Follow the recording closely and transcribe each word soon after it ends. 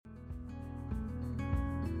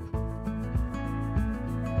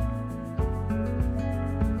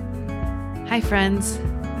Hi, friends.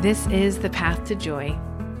 This is The Path to Joy,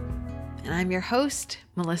 and I'm your host,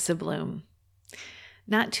 Melissa Bloom.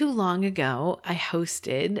 Not too long ago, I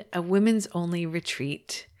hosted a women's only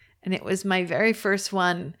retreat, and it was my very first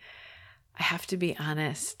one. I have to be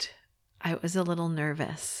honest, I was a little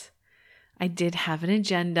nervous. I did have an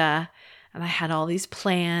agenda, and I had all these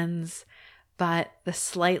plans, but the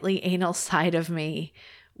slightly anal side of me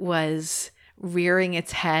was rearing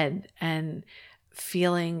its head and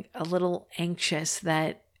feeling a little anxious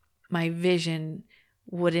that my vision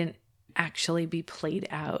wouldn't actually be played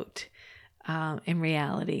out in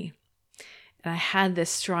reality. And I had this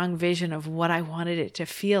strong vision of what I wanted it to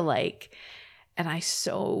feel like. And I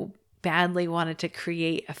so badly wanted to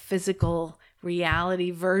create a physical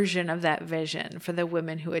reality version of that vision for the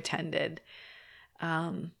women who attended.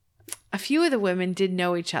 A few of the women did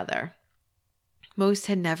know each other. Most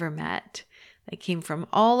had never met. They came from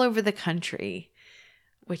all over the country,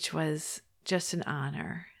 which was just an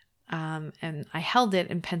honor. And I held it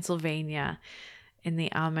in Pennsylvania, in the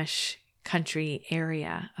Amish country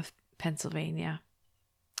area of Pennsylvania.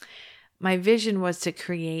 My vision was to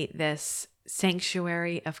create this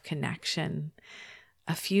sanctuary of connection,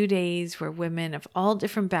 a few days where women of all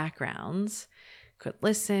different backgrounds could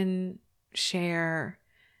listen, share,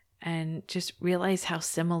 and just realize how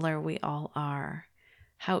similar we all are,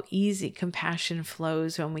 how easy compassion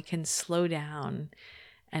flows when we can slow down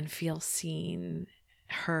and feel seen,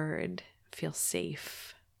 heard, feel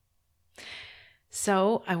safe.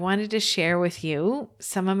 So I wanted to share with you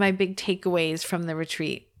some of my big takeaways from the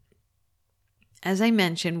retreat. As I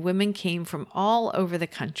mentioned, women came from all over the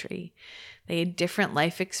country. They had different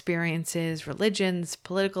life experiences, religions,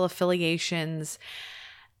 political affiliations,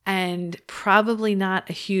 and probably not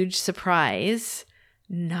a huge surprise,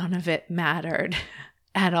 none of it mattered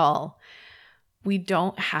at all. We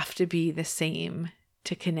don't have to be the same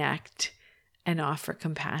to connect and offer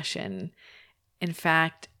compassion. In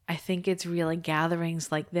fact, I think it's really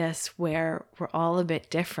gatherings like this where we're all a bit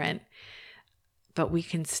different, but we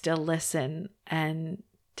can still listen and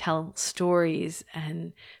tell stories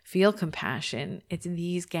and feel compassion. It's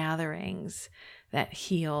these gatherings that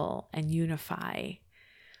heal and unify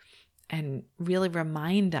and really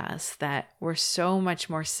remind us that we're so much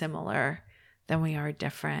more similar than we are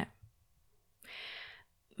different.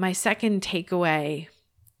 My second takeaway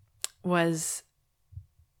was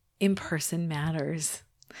in-person matters.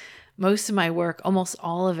 Most of my work, almost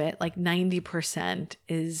all of it, like 90%,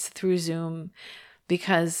 is through Zoom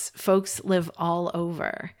because folks live all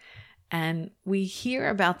over. And we hear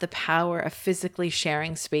about the power of physically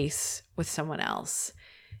sharing space with someone else.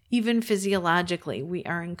 Even physiologically, we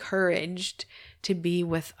are encouraged to be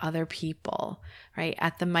with other people, right?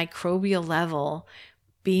 At the microbial level,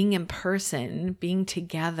 being in person, being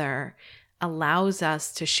together, allows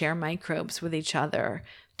us to share microbes with each other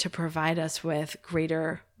to provide us with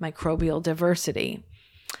greater microbial diversity.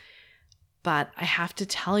 But I have to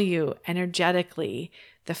tell you, energetically,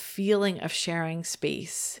 the feeling of sharing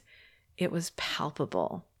space, it was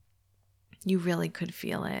palpable. You really could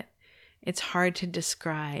feel it. It's hard to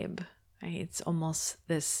describe, right? It's almost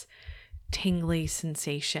this tingly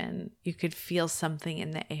sensation. You could feel something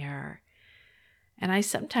in the air. And I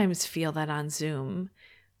sometimes feel that on Zoom,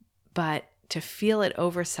 but to feel it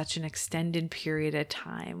over such an extended period of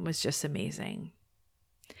time was just amazing.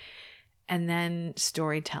 And then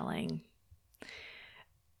storytelling.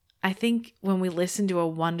 I think when we listen to a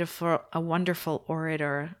wonderful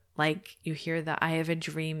orator, like you hear the I Have a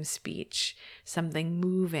Dream speech, something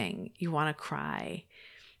moving, you want to cry.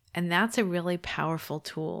 And that's a really powerful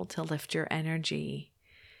tool to lift your energy.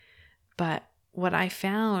 But what I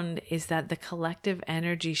found is that the collective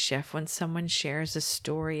energy shift when someone shares a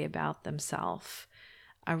story about themselves,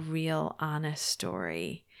 a real honest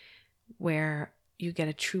story where you get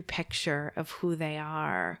a true picture of who they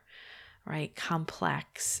are, right?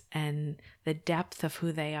 Complex, and the depth of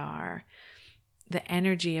who they are. The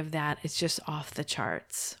energy of that is just off the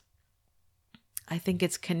charts. I think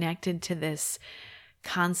it's connected to this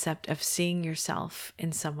concept of seeing yourself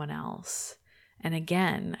in someone else. And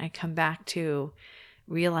again, I come back to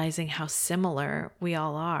realizing how similar we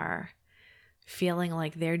all are, feeling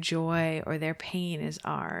like their joy or their pain is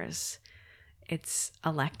ours. It's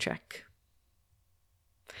electric.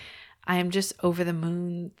 I am just over the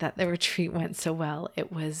moon that the retreat went so well.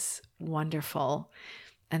 It was wonderful.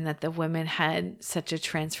 And that the women had such a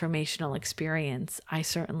transformational experience. I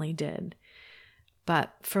certainly did.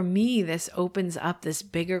 But for me, this opens up this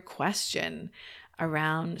bigger question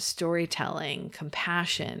around storytelling,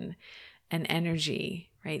 compassion, and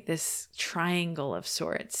energy, right? This triangle of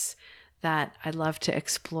sorts that I'd love to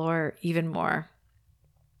explore even more.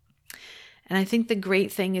 And I think the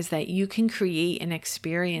great thing is that you can create an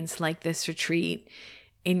experience like this retreat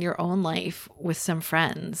in your own life with some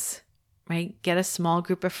friends, right? Get a small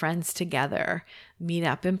group of friends together, meet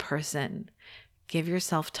up in person, give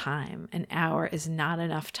yourself time. An hour is not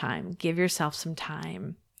enough time. Give yourself some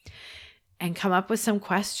time and come up with some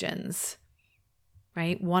questions,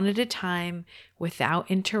 right? One at a time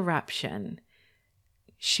without interruption.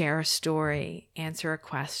 Share a story, answer a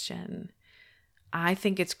question. I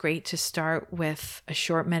think it's great to start with a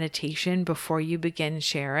short meditation before you begin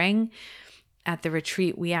sharing. At the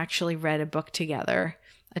retreat, we actually read a book together,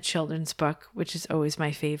 a children's book, which is always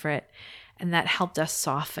my favorite. And that helped us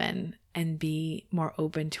soften and be more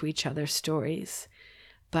open to each other's stories.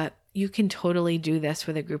 But you can totally do this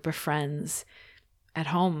with a group of friends at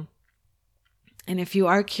home. And if you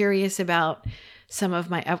are curious about some of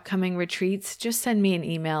my upcoming retreats, just send me an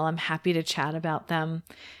email. I'm happy to chat about them.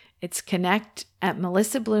 It's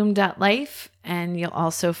connect@melissabloom.life, and you'll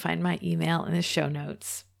also find my email in the show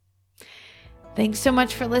notes. Thanks so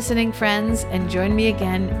much for listening, friends, and join me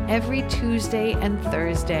again every Tuesday and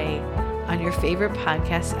Thursday on your favorite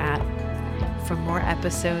podcast app for more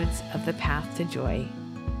episodes of The Path to Joy.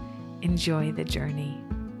 Enjoy the journey.